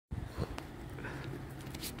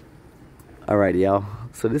Alright, y'all,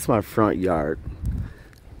 so this is my front yard.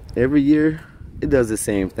 Every year it does the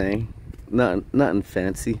same thing, nothing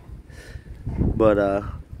fancy, but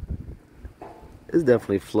it's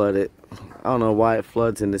definitely flooded. I don't know why it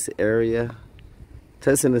floods in this area.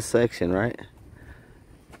 Just in this section, right?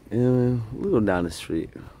 And a little down the street.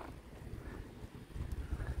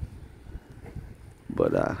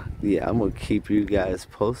 But yeah, I'm gonna keep you guys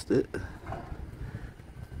posted.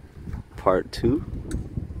 Part 2.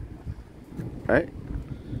 Right?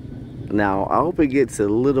 Now I hope it gets a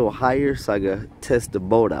little higher so I can test the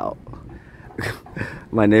boat out.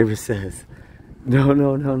 My neighbor says, no,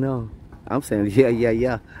 no, no, no. I'm saying, yeah, yeah,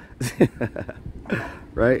 yeah.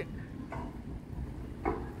 Right?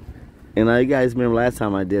 And you guys remember last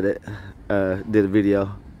time I did it, did a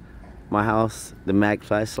video, my house, the mag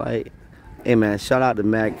flashlight. Hey man, shout out to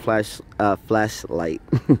mag flashlight.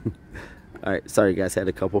 Alright, sorry guys, had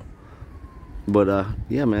a couple. But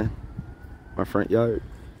yeah man, my front yard.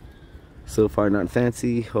 So far nothing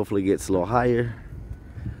fancy, hopefully it gets a little higher.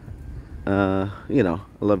 You know,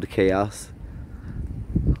 I love the chaos.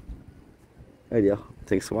 Alright y'all,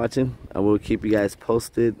 thanks for watching. I will keep you guys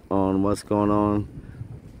posted on what's going on,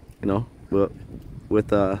 you know, with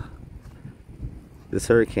this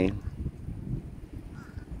hurricane.